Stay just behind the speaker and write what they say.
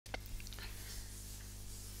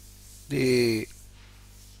The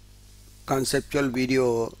conceptual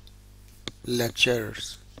video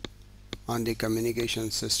lectures on the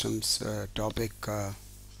communication systems topic are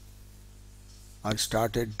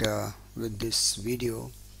started with this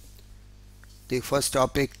video. The first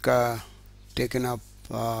topic taken up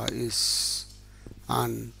is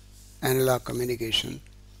on analog communication,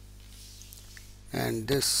 and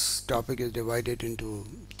this topic is divided into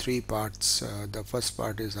three parts. The first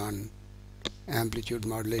part is on amplitude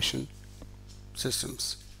modulation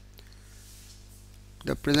systems.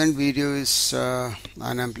 The present video is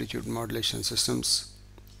on amplitude modulation systems.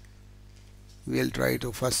 We'll try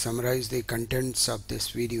to first summarize the contents of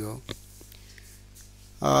this video.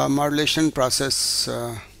 Modulation process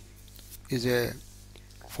is a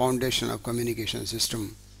foundation of communication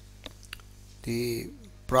system. The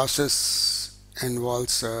process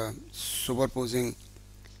involves superposing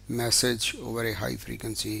message over a high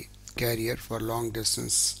frequency carrier for long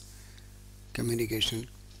distance communication.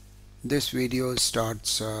 This video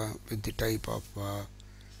starts with the type of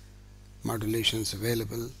modulations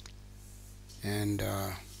available and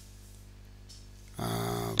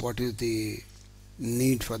what is the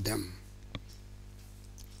need for them.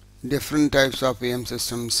 Different types of AM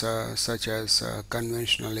systems such as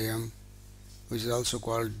conventional AM, which is also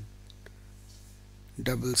called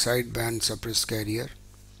double sideband suppressed carrier.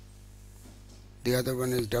 The other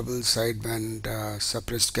one is double sideband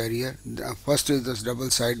suppressed carrier. First is this double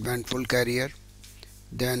sideband full carrier.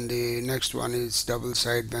 Then the next one is double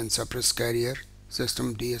sideband suppressed carrier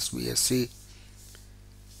system, DSBSC.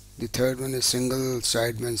 The third one is single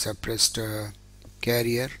sideband suppressed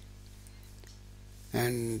carrier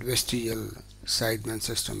and vestigial sideband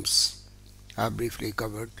systems are briefly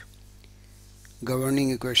covered. Governing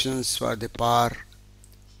equations for the power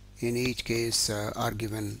in each case are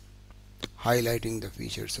given, highlighting the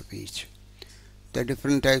features of each. The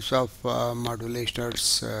different types of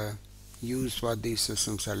modulators used for these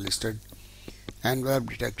systems are listed. Envelope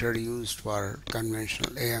detector used for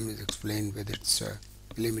conventional AM is explained with its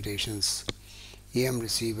limitations. AM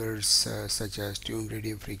receivers such as tuned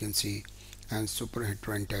radio frequency and super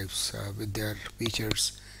heterodyne types with their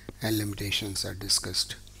features and limitations are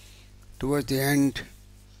discussed. Towards the end,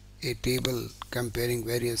 a table comparing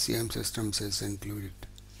various AM systems is included.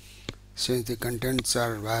 Since the contents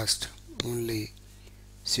are vast, only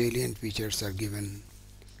salient features are given,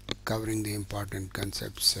 covering the important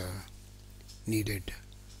concepts needed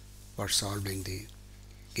for solving the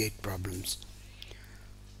gate problems.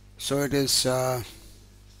 So it is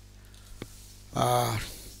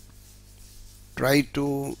try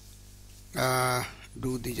to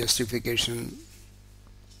do the justification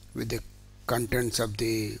with the contents of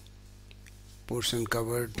the portion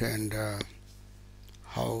covered and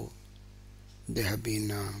how they have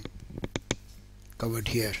been covered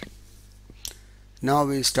here. Now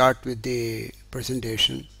we start with the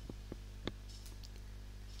presentation.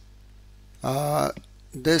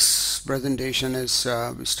 This presentation is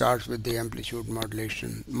starts with the amplitude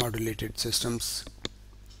modulated systems.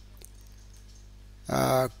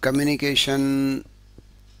 Communication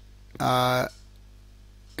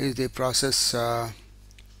is the process where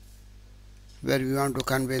we want to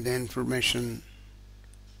convey the information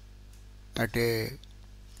at a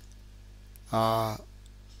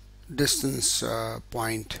distance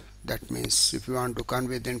point. That means if you want to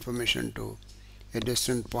convey the information to a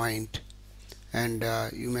distant point, and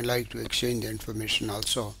you may like to exchange the information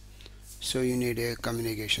also, so you need a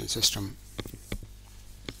communication system.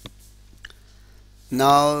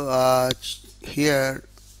 Now here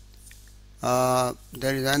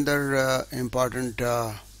there is another important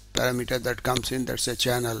parameter that comes in, that's a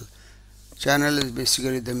channel. Channel is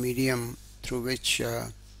basically the medium through which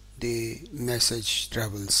the message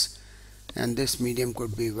travels, and this medium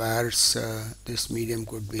could be wires, this medium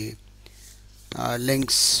could be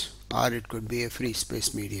links, or it could be a free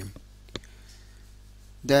space medium.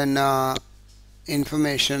 Then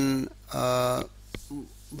information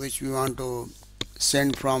which we want to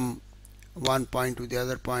send from one point to the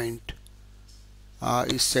other point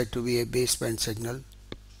is said to be a baseband signal,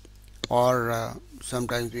 or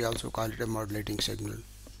sometimes we also call it a modulating signal.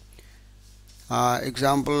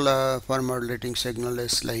 Example for modulating signal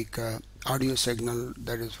is like audio signal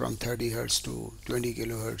that is from 30 Hz to 20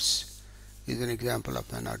 kHz is an example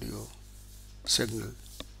of an audio signal.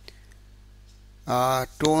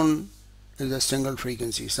 Tone is a single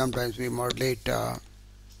frequency. Sometimes we modulate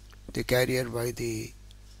the carrier by the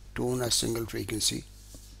tone as single frequency.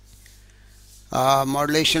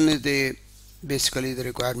 Modulation is basically the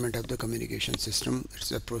requirement of the communication system.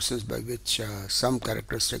 It's a process by which some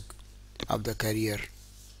characteristic of the carrier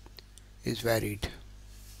is varied.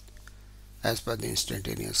 as per the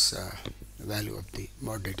instantaneous value of the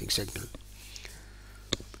modulating signal.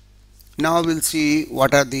 Now we'll see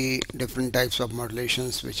what are the different types of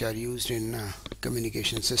modulations which are used in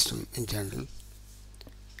communication system in general,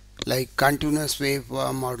 like continuous wave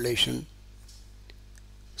modulation,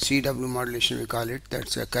 CW modulation we call it.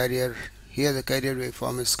 That's a carrier. Here the carrier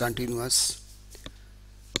waveform is continuous.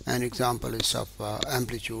 An example is of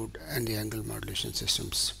amplitude and the angle modulation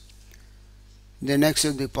systems. The next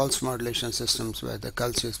is the pulse modulation systems, where the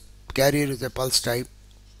carrier is a pulse type,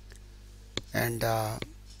 and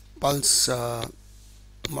pulse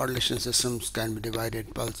modulation systems can be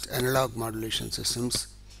divided pulse analog modulation systems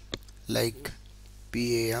like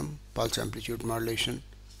PAM, pulse amplitude modulation,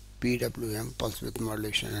 PWM, pulse width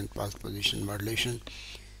modulation, and pulse position modulation.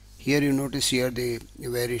 Here you notice here the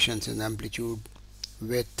variations in amplitude,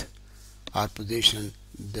 width or position,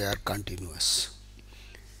 they are continuous.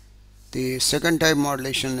 The second type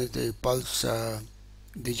modulation is the pulse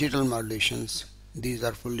digital modulations. These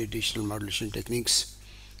are fully digital modulation techniques.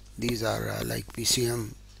 These are like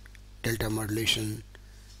PCM, delta modulation,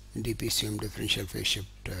 DPCM, differential phase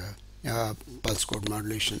shift, pulse code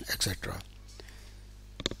modulation, etc.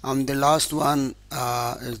 The last one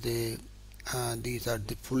is these are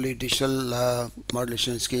the fully digital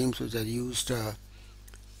modulation schemes which are used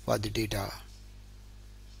for the data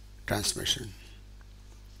transmission.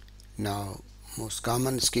 Now, most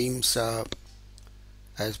common schemes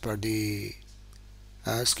as per the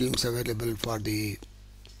schemes available for the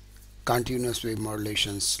continuous wave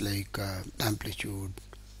modulations, like amplitude,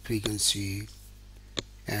 frequency,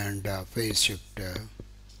 and phase shift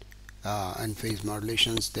and phase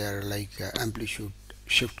modulations. They are like amplitude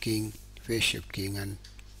shift keying, phase shift keying, and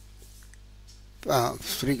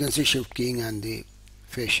frequency shift keying, and the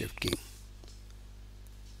phase shift keying.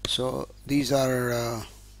 So these are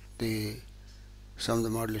some of the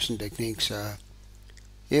modulation techniques.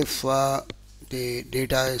 If the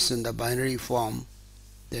data is in the binary form,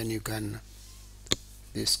 then you can,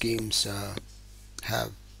 the schemes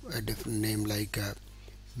have a different name, like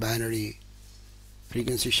binary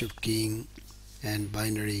frequency shift keying and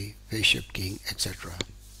binary phase shift keying, etc.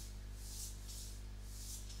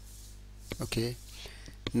 Okay,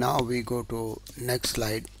 now we go to next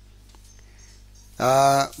slide.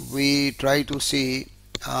 We try to see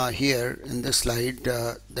here in this slide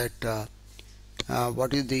that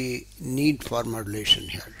what is the need for modulation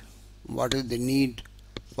here. What is the need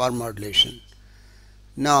for modulation?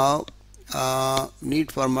 Now,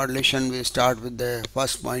 need for modulation, we start with the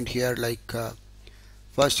first point here, like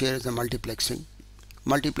first here is the multiplexing.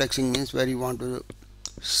 Multiplexing means where you want to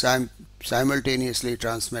simultaneously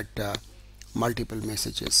transmit multiple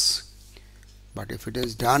messages. But if it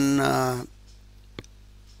is done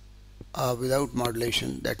without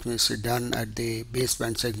modulation, that means it's done at the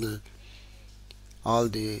baseband signal, all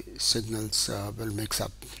the signals will mix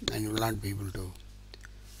up and you will not be able to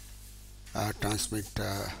transmit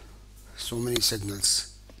so many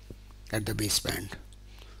signals at the baseband.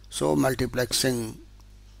 So multiplexing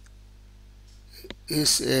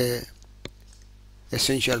is a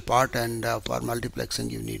essential part, and for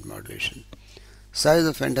multiplexing you need modulation. Size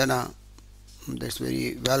of antenna, that's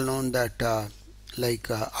very well known that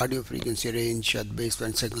like audio frequency range at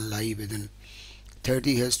baseband signal lie within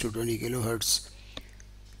 30 Hz to 20 kHz.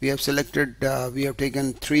 We have selected, we have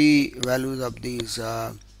taken three values of these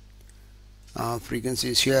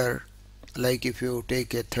frequencies here. Like if you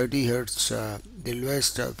take a 30 Hz, the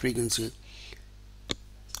lowest frequency,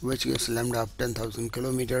 which gives lambda of 10,000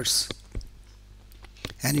 kilometers,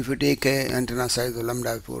 and if you take a antenna size of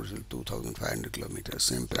lambda 4 is 2,500 kilometers,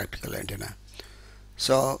 same practical antenna.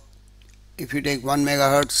 So if you take 1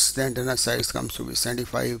 megahertz, the antenna size comes to be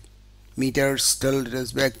 75 meters, still it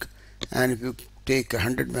is big, and if you take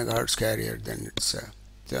 100 megahertz carrier, then it's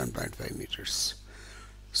 7.5 meters.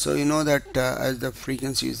 So you know that as the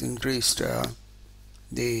frequency is increased,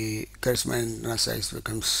 the corresponding antenna size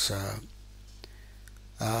becomes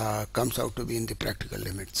comes out to be in the practical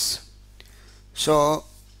limits. So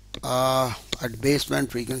at baseband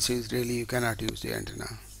frequencies, really you cannot use the antenna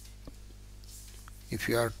if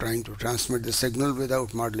you are trying to transmit the signal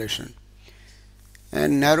without modulation.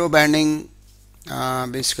 And narrow banding,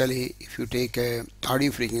 basically if you take a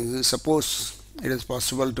audio frequency, suppose it is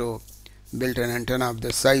possible to build an antenna of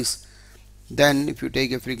this size, then if you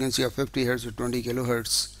take a frequency of 50 Hz to 20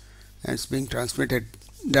 kilohertz and it's being transmitted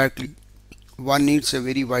directly, one needs a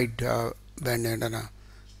very wide band antenna,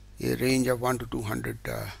 a range of 1 to 200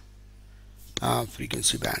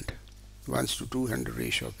 frequency band, 1 to 200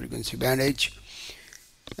 ratio of frequency band edge,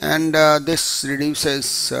 and this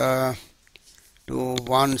reduces to 1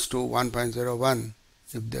 to 1.01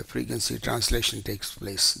 if the frequency translation takes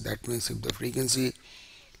place. That means if the frequency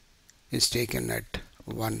is taken at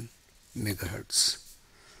 1 megahertz.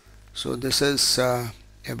 So this is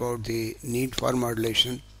about the need for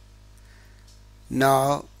modulation.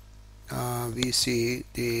 Now we see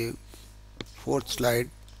the fourth slide.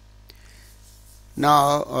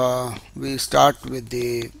 Now we start with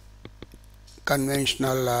the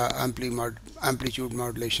conventional amplitude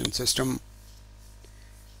modulation system,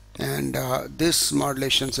 and this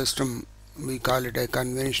modulation system, we call it a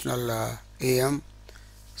conventional AM.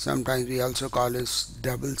 Sometimes we also call it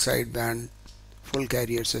double sideband full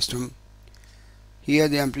carrier system. Here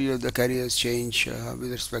the amplitude of the carriers change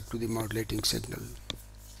with respect to the modulating signal.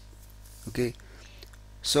 Okay,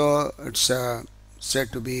 so it's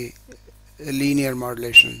said to be a linear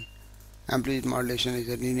modulation. Amplitude modulation is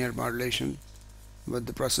a linear modulation, but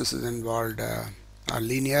the processes involved are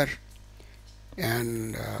linear,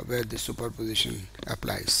 and where the superposition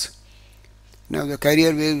applies. Now the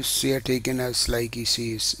carrier waves here taken as like EC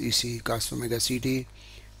is EC cos omega CT,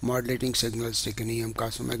 modulating signals taken EM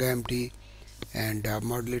cos omega MT, and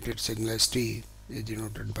modulated signal ST is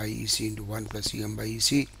denoted by EC into 1 plus EM by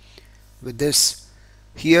EC. With this,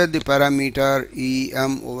 here the parameter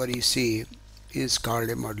EM over EC is called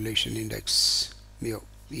a modulation index. Mu.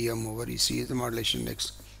 EM over EC is the modulation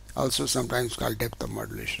index, also sometimes called depth of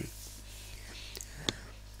modulation.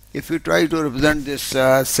 If you try to represent this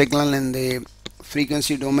signal in the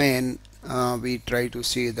frequency domain, we try to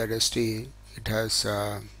see that ST, it has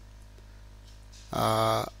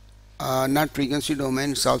not frequency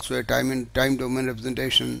domain, it's also a time domain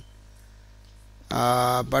representation,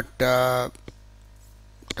 but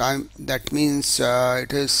time, that means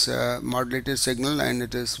it is modulated signal, and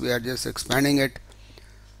it is, we are just expanding it.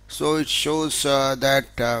 So it shows that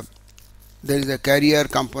there is a carrier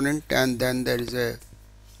component, and then there is a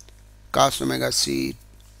cos omega c,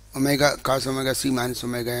 cos omega c minus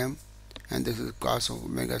omega m, and this is cos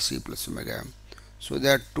omega c plus omega m. So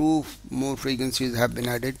there are two more frequencies have been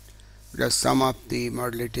added, because sum of the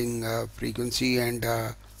modulating frequency and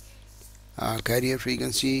carrier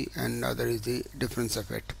frequency, and other is the difference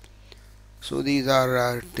of it. So these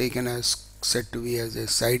are taken as said to be as a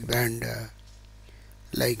sideband,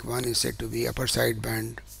 like one is said to be upper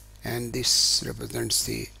sideband, and this represents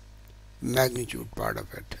the magnitude part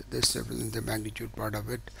of it. This represents the magnitude part of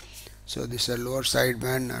it. So this is a lower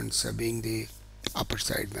sideband, and so being the upper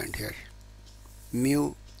sideband here.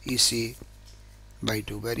 Mu EC by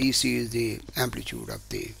 2, where EC is the amplitude of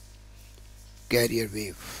the carrier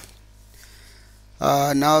wave.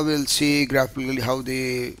 Now we'll see graphically how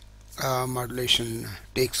the modulation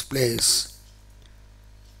takes place.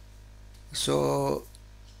 So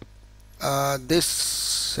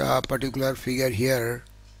this particular figure here,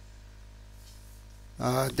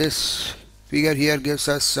 gives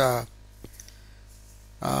us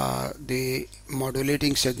the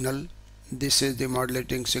modulating signal. This is the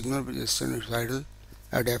modulating signal, which is sinusoidal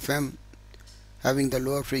at FM, having the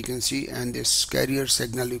lower frequency, and this carrier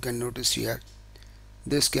signal, you can notice here,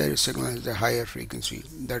 this carrier signal has a higher frequency,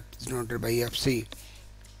 that is denoted by FC,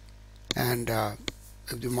 and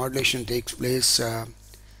if the modulation takes place,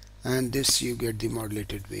 and this, you get the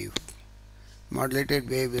modulated wave. Modulated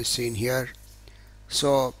wave is seen here.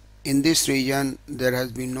 So in this region there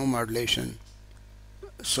has been no modulation,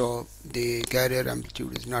 so the carrier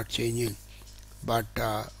amplitude is not changing, but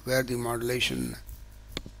where the modulation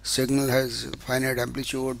signal has finite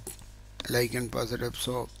amplitude, like in positive,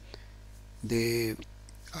 so the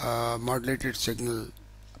modulated signal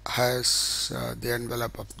has the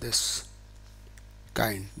envelope of this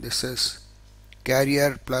kind. This is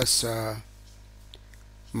carrier plus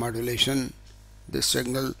modulation, this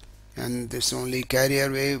signal, and this only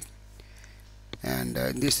carrier wave, and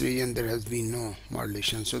in this region there has been no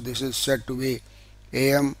modulation. So this is said to be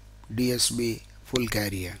AM DSB full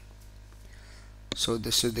carrier. So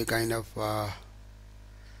this is the kind of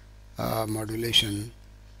modulation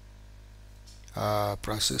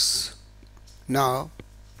process. Now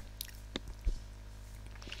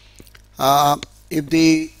if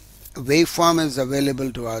the waveform is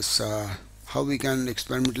available to us, how we can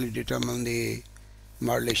experimentally determine the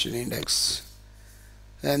modulation index?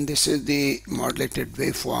 And this is the modulated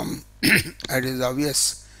waveform. It is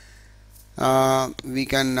obvious. We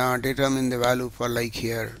can determine the value for, like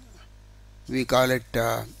here we call it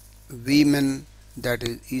Vmin, that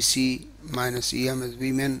is EC minus EM is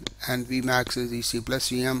Vmin, and Vmax is EC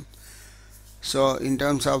plus EM. So in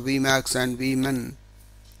terms of Vmax and Vmin,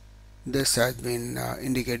 this has been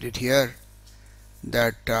indicated here,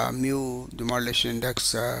 that mu, the modulation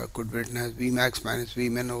index, could be written as Vmax minus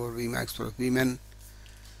Vmin over Vmax plus Vmin,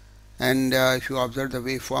 and if you observe the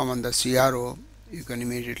waveform on the CRO, you can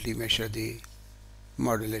immediately measure the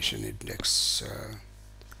modulation index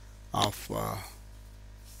of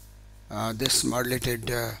this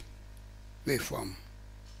modulated waveform.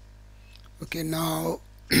 Okay, now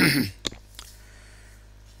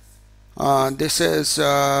this is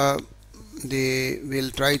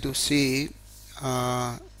we'll try to see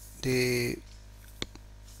the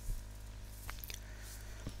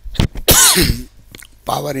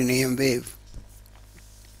power in AM wave.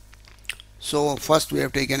 So first we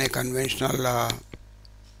have taken a conventional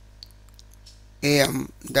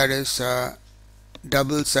AM, that is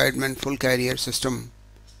double sideband full carrier system.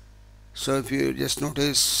 So if you just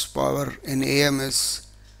notice, power in AM is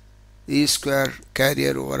E square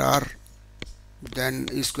carrier over R, then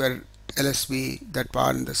E square LSB, that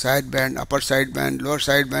power in the sideband, upper sideband, lower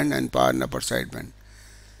sideband, and power in upper sideband.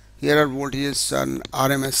 Here are voltages on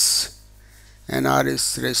RMS, and R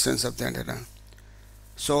is resistance of the antenna.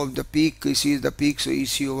 So the peak, EC is the peak, so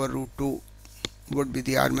EC over root 2 would be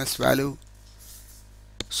the RMS value.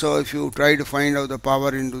 So if you try to find out the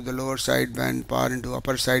power into the lower sideband, power into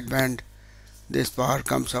upper sideband, this power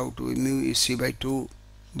comes out to mu EC by 2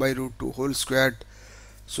 by root 2 whole squared.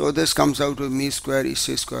 So this comes out to mu square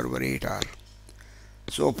EC square over 8R.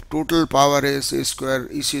 So total power is E square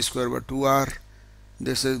EC square over 2R.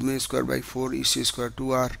 This is mu square by 4 EC square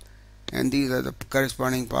 2R, and these are the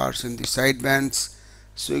corresponding powers in the sidebands.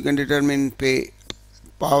 So you can determine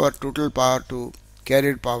power, total power to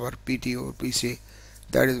carried power PT over PC,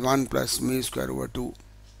 that is 1 plus mu square over 2.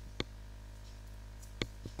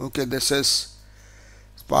 Okay, this is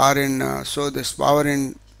power in so this power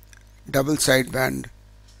in double sideband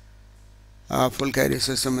full carrier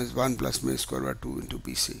system is 1 plus mu square over 2 into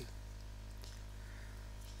PC.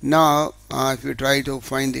 Now if we try to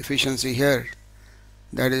find the efficiency here,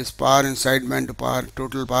 that is power in sideband to power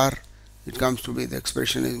total power, it comes to be, the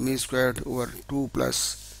expression is mu squared over 2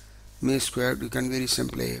 plus mu squared. You can very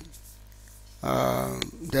simply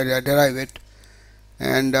derive it,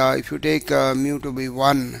 and if you take mu to be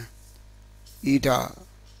 1, eta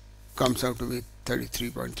comes out to be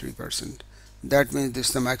 33.3%. That means this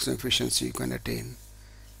is the maximum efficiency you can attain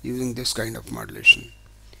using this kind of modulation.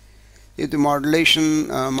 If the modulation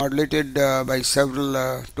modulated by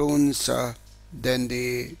several tones, then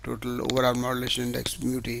the total overall modulation index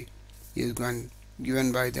mu t is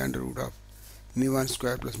given by the under root of mu1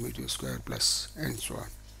 square plus mu2 square plus and so on.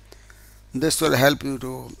 This will help you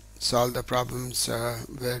to solve the problems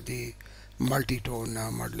where the multi-tone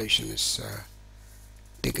modulation is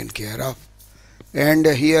taken care of. And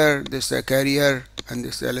here this carrier and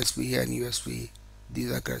this LSB and USB,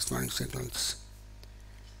 these are corresponding signals.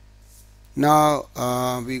 Now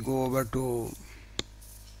we go over to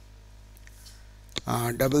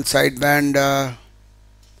double sideband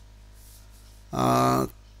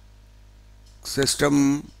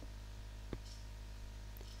system,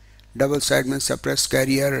 double sideband suppressed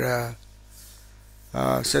carrier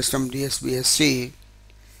system DSBSC.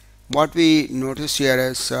 What we notice here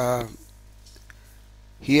is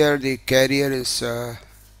here the carrier is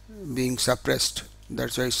being suppressed.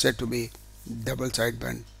 That's why it's said to be double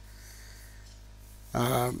sideband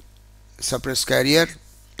suppressed carrier.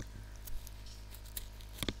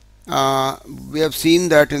 We have seen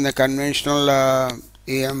that in the conventional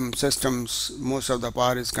AM systems, most of the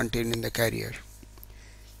power is contained in the carrier.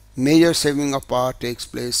 Major saving of power takes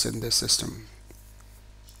place in this system,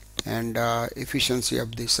 and efficiency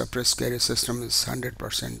of the suppressed carrier system is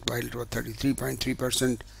 100%, while it was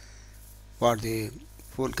 33.3% for the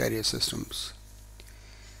full carrier systems.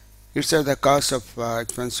 It's at the cost of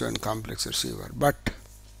expensive and complex receiver. But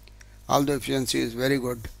although efficiency is very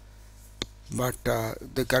good, but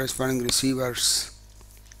the corresponding receivers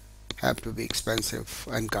have to be expensive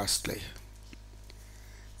and costly,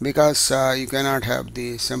 because you cannot have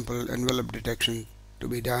the simple envelope detection to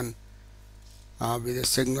be done with the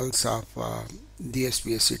signals of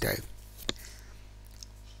DSPSC type.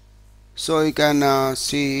 So you can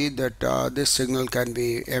see that this signal can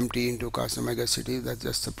be empty into cos omega ct, that's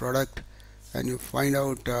just the product, and you find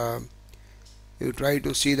out, you try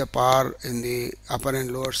to see the power in the upper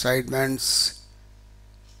and lower sidebands.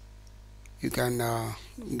 You can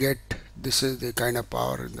get, this is the kind of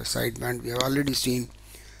power in the sideband we have already seen.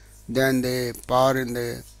 Then the power in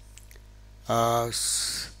the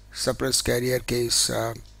suppressed carrier case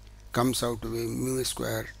comes out to be mu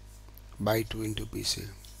square by 2 into PC.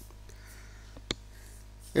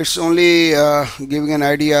 It's only giving an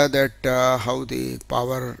idea that how the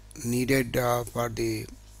power needed for the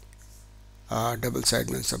double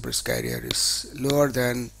sideband suppressed carrier is lower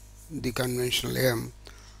than the conventional AM.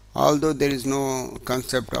 although there is no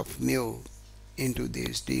concept of mu into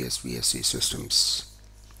these DSVSC systems.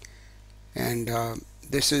 And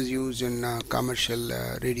this is used in commercial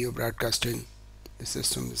radio broadcasting. The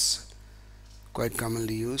system is quite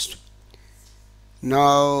commonly used.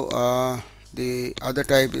 Now the other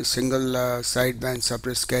type is single sideband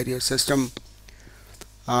suppressed carrier system.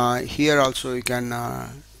 Here also you can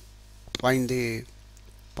find the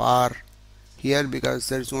power here, because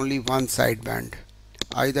there is only one sideband.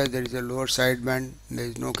 Either there is a lower sideband, there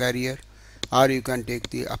is no carrier, or you can take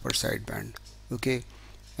the upper sideband. Okay,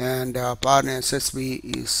 and power in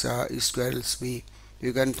SSB is square LSB.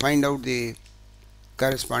 You can find out the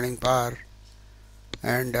corresponding power,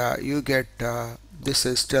 and you get this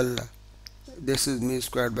is still, this is mu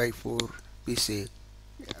squared by 4 PC.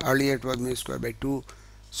 Earlier it was mu squared by 2,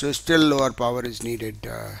 so still lower power is needed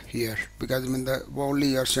here, because when the only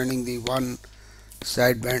you are sending the one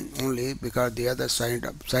sideband only, because the other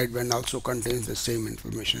sideband also contains the same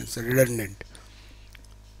information. It's redundant.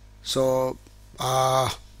 So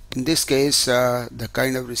in this case the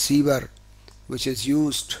kind of receiver which is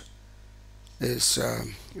used is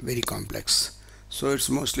very complex. So it's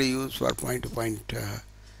mostly used for point-to-point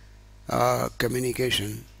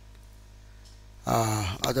communication.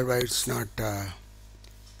 Otherwise it's not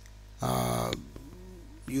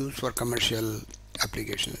used for commercial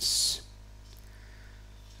applications.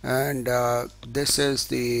 And this is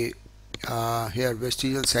the here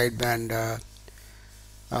vestigial sideband.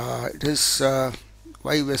 It is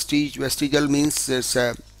why vestigial means there's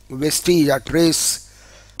a vestige, a trace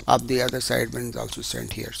of the other sideband is also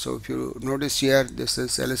sent here. So if you notice here, this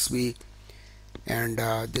is LSB, and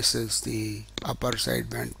this is the upper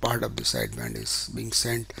sideband, part of the sideband is being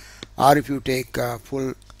sent. Or if you take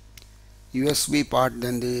full USB part,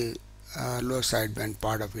 then the lower sideband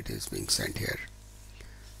part of it is being sent here.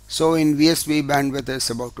 So in VSB, bandwidth is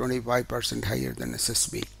about 25% higher than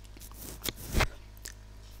SSB.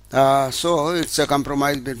 So it's a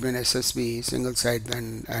compromise between SSB, single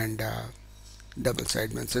sideband, and double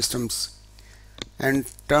sideband systems, and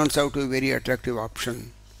turns out to be a very attractive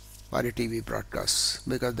option for a TV broadcast,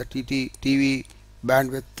 because the TV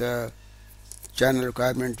bandwidth channel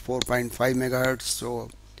requirement 4.5 megahertz. So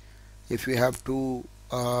if you have two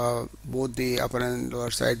both the upper and lower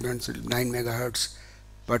sidebands, 9 megahertz,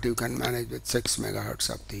 but you can manage with 6 megahertz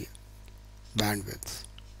of the bandwidth.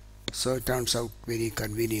 So it turns out very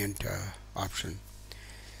convenient option.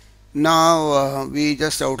 Now we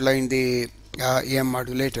just outlined the AM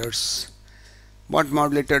modulators. What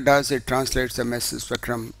modulator does, it translates the message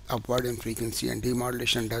spectrum upward in frequency, and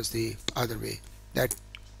demodulation does the other way, that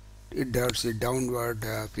it does the downward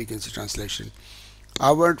frequency translation.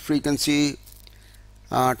 Upward frequency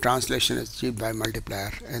translation is achieved by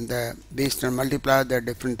multiplier, and based on multiplier there are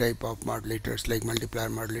different type of modulators, like multiplier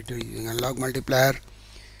modulator using analog multiplier,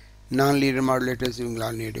 non-linear modulators using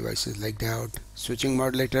non-linear devices like diode, switching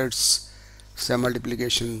modulators, some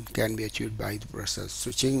multiplication can be achieved by the process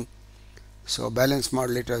switching. So balanced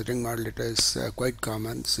modulators, ring modulator is quite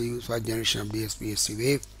common, so used for generation of DSP-SC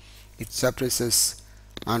wave. It suppresses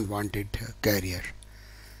unwanted carrier.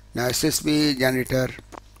 Now SSB generator,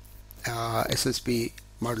 SSB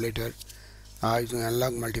modulator using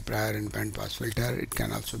analog multiplier and band pass filter. It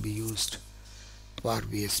can also be used for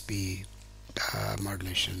VSP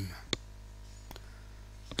modulation.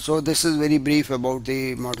 So this is very brief about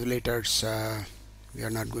the modulators. We are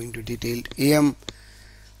not going to detail. AM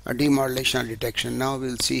demodulation detection. Now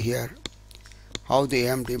we'll see here how the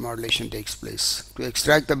AM demodulation takes place. To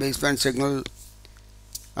extract the baseband signal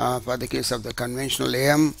for the case of the conventional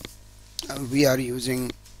AM, we are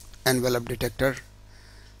using envelope detector,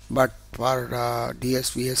 but for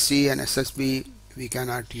DSVSC and SSB we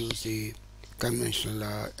cannot use the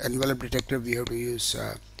conventional envelope detector. We have to use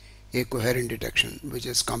a coherent detection, which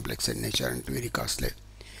is complex in nature and very costly.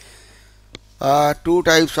 Two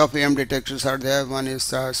types of AM detectors are there. One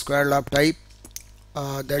is square lobe type,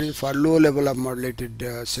 that is for low level of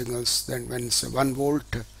modulated signals. Then when it's 1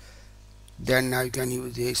 volt, then you can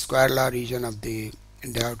use the square law region of the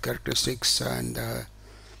diode characteristics, and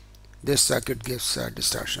this circuit gives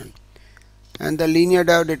distortion. And the linear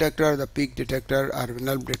diode detector, the peak detector, or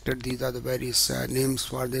envelope detector, these are the various names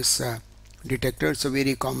for this detector. It's a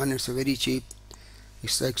very common, it's a very cheap.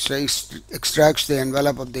 It extracts the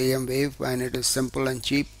envelope of the AM wave, and it is simple and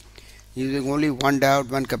cheap, using only one diode,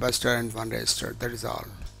 one capacitor, and one resistor. That is all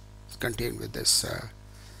contained with this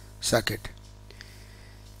circuit.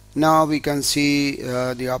 Now we can see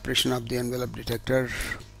the operation of the envelope detector.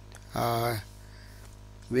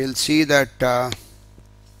 We'll see that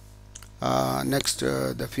next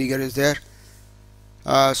the figure is there.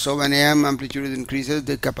 So when AM amplitude increases,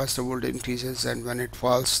 the capacitor voltage increases, and when it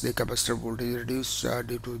falls, the capacitor voltage reduces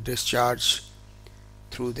due to discharge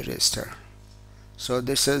through the resistor. So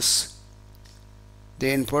this is the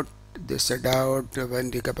input. This is the diode.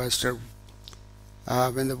 When the capacitor,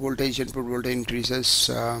 when the voltage input voltage increases,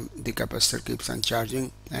 the capacitor keeps on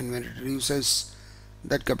charging, and when it reduces,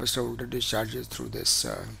 that capacitor voltage discharges through this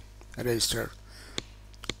resistor.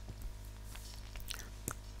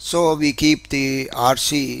 So we keep the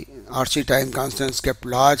RC time constants kept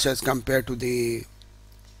large as compared to the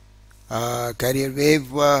carrier wave,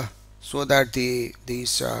 so that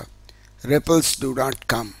these ripples do not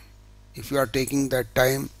come. If you are taking that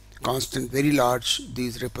time constant very large,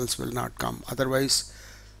 these ripples will not come. Otherwise,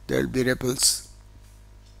 there will be ripples.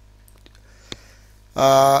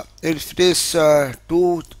 If it is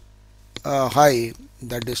too high,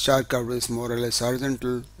 the discharge curve is more or less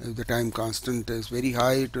horizontal. If the time constant is very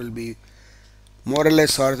high, it will be more or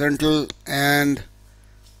less horizontal, and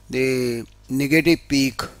the negative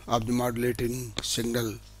peak of the modulating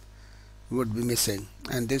signal would be missing,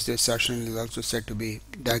 and this distortion is also said to be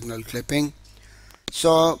diagonal clipping.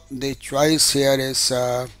 So the choice here is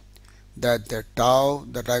that the tau,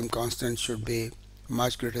 the time constant, should be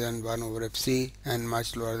much greater than 1 over fc and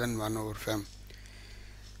much lower than 1 over fm.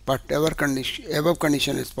 But above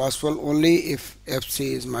condition is possible only if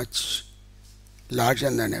fc is much larger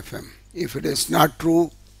than fm. If it is not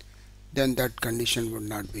true, then that condition would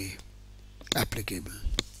not be applicable.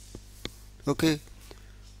 Okay.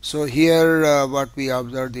 So here what we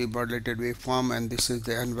observe, the modulated waveform, and this is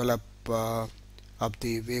the envelope of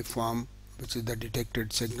the waveform, which is the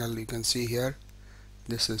detected signal. You can see here,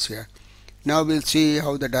 this is here. Now we'll see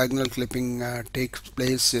how the diagonal clipping takes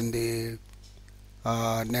place in the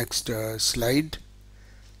next slide.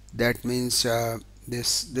 That means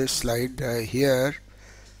this slide here,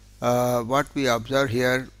 what we observe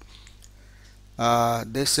here,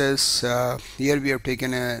 this is here we have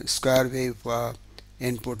taken a square wave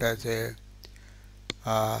input as a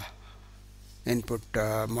input,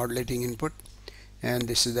 modulating input, and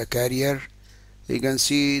this is the carrier. You can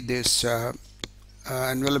see this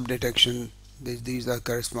envelope detection. These are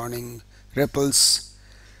corresponding ripples,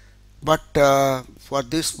 but for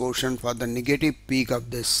this portion, for the negative peak of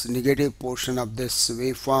this negative portion of this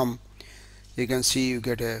waveform, you can see you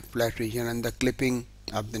get a flat region, and the clipping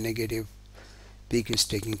of the negative peak is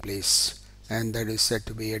taking place, and that is said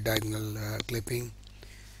to be a diagonal clipping,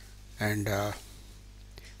 and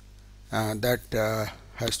that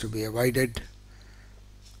has to be avoided.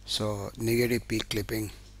 So negative peak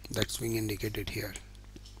clipping, that's being indicated here.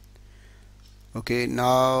 Okay,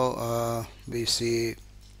 now we see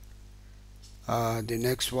the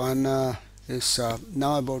next one is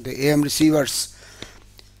now about the AM receivers.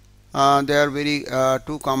 There are very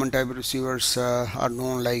two common type of receivers are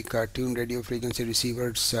known, like tuned radio frequency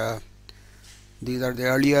receivers. These are the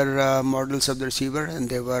earlier models of the receiver, and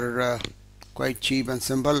they were quite cheap and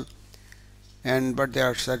simple, and but they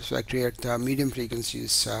are satisfactory at medium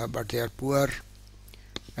frequencies, but they are poor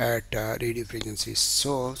at radio frequencies.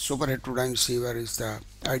 So super heterodyne receiver is the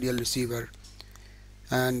ideal receiver,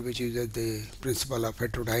 and which uses the principle of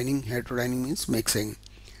heterodyning. Heterodyning means mixing.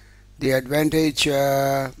 The advantage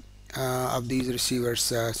of these receivers,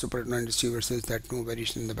 super heterodyne receivers, is that no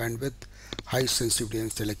variation in the bandwidth, high sensitivity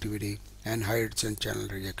and selectivity, and high channel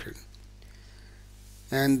rejection.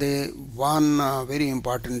 And the one very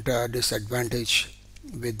important disadvantage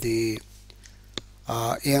with the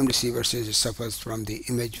AM receivers is it suffers from the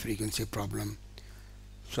image frequency problem.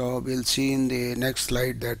 So we'll see in the next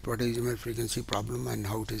slide that what is image frequency problem and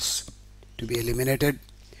how it is to be eliminated.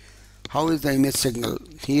 How is the image signal?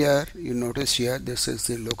 Here you notice here, this is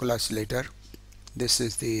the local oscillator, this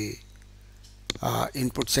is the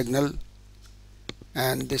input signal,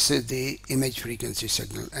 and this is the image frequency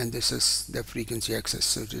signal, and this is the frequency axis.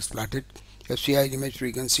 So it is plotted. FCI is image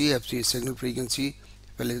frequency, FC is signal frequency,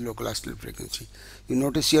 FL is local oscillator frequency. You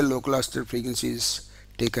notice here local oscillator frequency is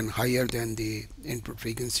taken higher than the input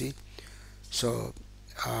frequency, so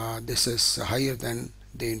this is higher than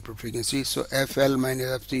the input frequency. So FL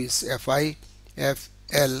minus FC is FI,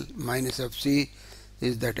 FL minus FC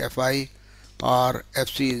is that FI, or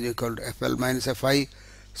FC is equal to FL minus FI.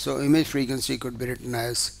 So image frequency could be written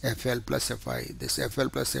as FL plus FI. This FL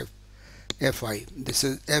plus FI. This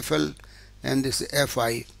is FL and this is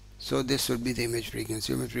FI. So this would be the image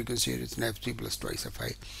frequency. Image frequency is FC plus twice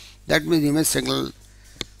FI. That means image signal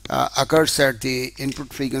occurs at the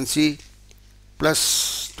input frequency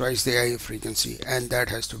plus twice the IF frequency, and that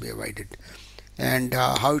has to be avoided. And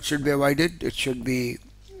how it should be avoided? It should be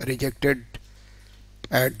rejected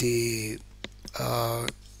at the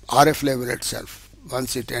RF level itself.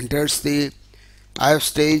 once it enters the IF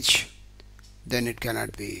stage, then it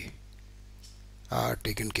cannot be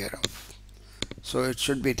taken care of. So it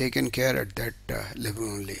should be taken care at that level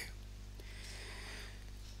only.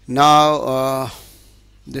 Now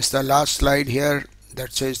this is the last slide here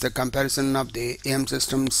that says the comparison of the AM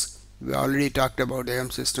systems. We already talked about AM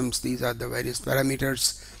systems. These are the various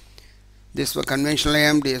parameters. This was conventional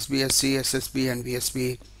AM, DSB, SC, SSB and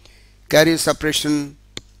VSB. Carrier suppression,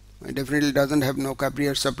 it definitely doesn't have no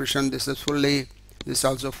carrier suppression. This is fully, this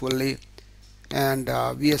also fully, and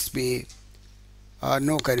VSB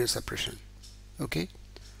no carrier suppression. Okay,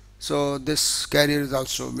 so this carrier is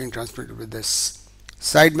also being transmitted with this.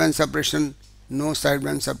 Sideband suppression, no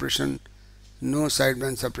sideband suppression, no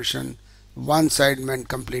sideband suppression, one sideband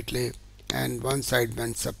completely and one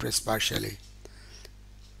sideband suppressed partially.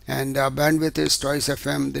 And bandwidth is twice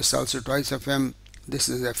FM, this also twice FM, this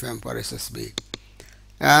is FM for SSB.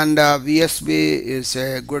 And VSB is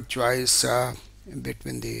a good choice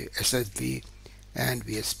between the SSB and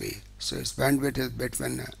VSB. So its bandwidth is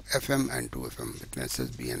between FM and 2FM, between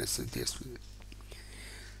SSB and SSB.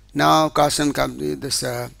 Now cost and complexity, this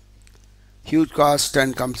huge cost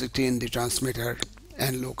and complexity in the transmitter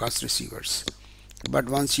and low cost receivers. But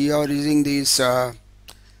once you are using these for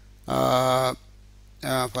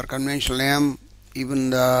conventional AM, even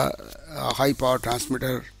the high power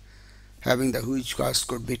transmitter having the huge cost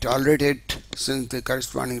could be tolerated, since the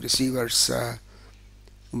corresponding receivers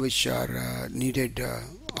which are needed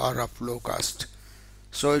are of low cost.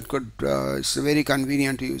 So it could it's very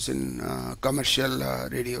convenient to use in commercial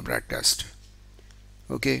radio broadcast.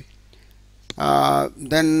 Okay.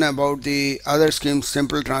 Then about the other schemes,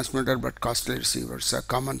 simple transmitter but costly receivers are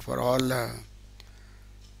common for all.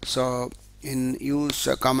 So in use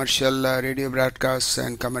commercial radio broadcasts,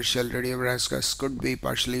 and commercial radio broadcasts could be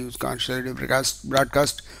partially used commercial radio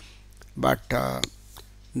broadcast, but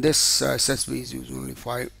this SSB is used only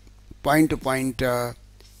for point-to-point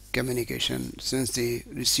communication, since the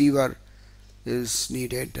receiver is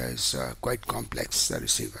needed as quite complex, the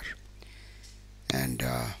receiver. And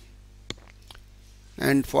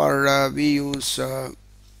for we use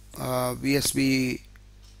VSB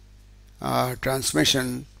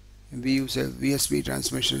transmission. We use a VSB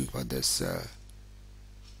transmission for this.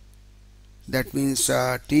 That means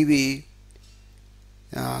TV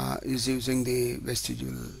is using the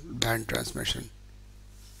vestigial band transmission.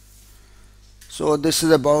 So this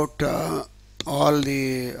is about all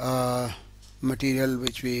the material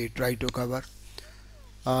which we try to cover.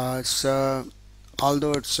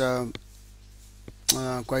 Although it's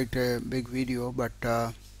quite a big video, but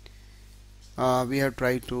we have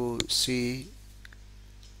tried to see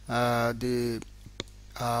the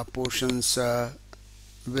portions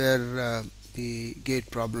where the gate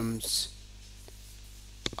problems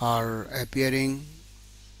are appearing,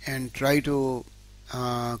 and try to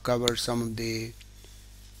cover some of the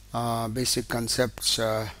basic concepts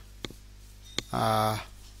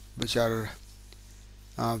which are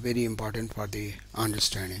very important for the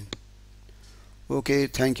understanding. Okay,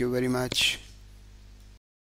 thank you very much.